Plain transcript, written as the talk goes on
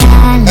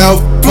É o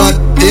fã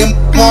de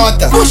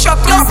Motta. Puxa a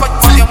tropa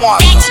de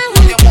Motta.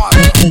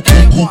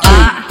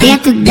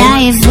 Dentro da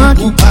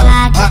Evoque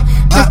Prata,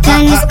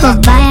 tocando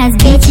escobaias,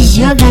 beats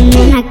jogando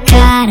na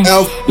cara.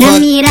 Na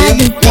mira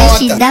do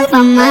flash da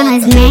fama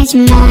nós mete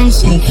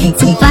marcha.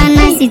 Se pá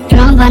nós se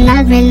tromba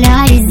nas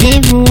melhores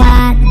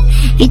evoadas.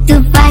 E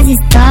tu faz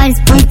stories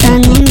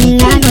postando em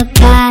minha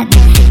gocada.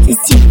 Cê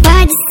se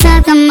faz de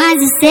santa, mas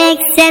eu sei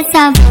que cê é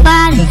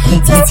safado.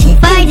 Cê se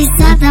faz de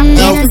santa,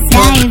 menos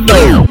da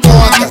Evoque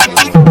Prata,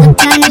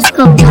 tocando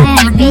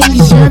escobaias,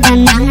 beats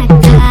jogando na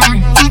cara.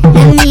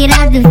 Na mira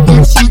do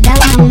flash da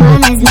fama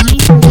nós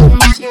mete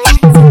marcha.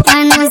 Se pá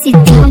nós se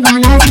tromba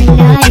nas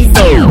melhores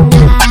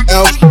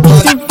evoadas.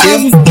 E tu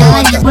faz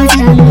stories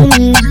postando em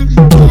minha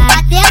gocada.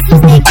 Até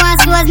assustei com as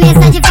suas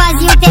mensagens,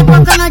 fazia um tempo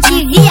que eu não te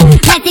via.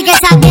 Mas fiquei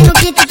sabendo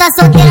que tu tá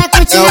solteira,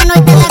 curtindo a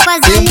noitada com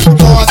as amigas.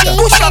 Quem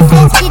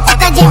esquece que tu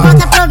tá de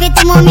volta,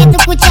 aproveita o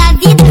momento, curte a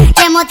vida.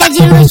 Quer moto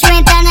de luxo,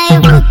 entra na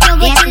Evoque, eu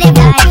vou te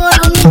levar pro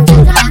ouro.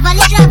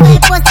 Vale gravar e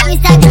postar no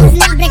Instagram, se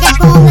não brega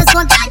com os meus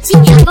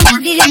contatinhos. Vamos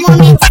viver o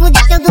momento,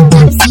 fuder teu do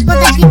tempo, se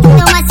conta que tu é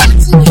uma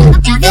setinha.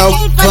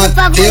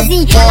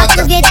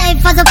 Aproveita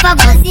e faz o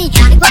favorzinho,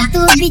 enquanto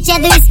o beat é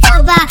do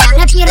escobar,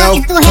 na piroca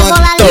que tu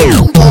rebola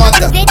levinho.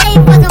 Aproveita e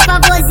faz o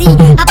favorzinho,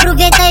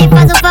 aproveita e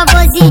faz o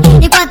favorzinho,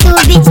 enquanto o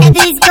beat é do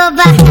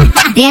escobar.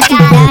 Dentro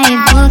da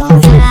Evoque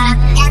Prata,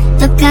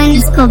 tocando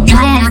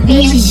escobaias,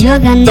 beats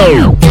jogando na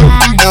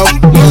cara.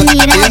 Na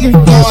mira do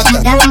flash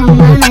da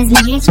fama nós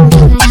mete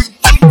marcha.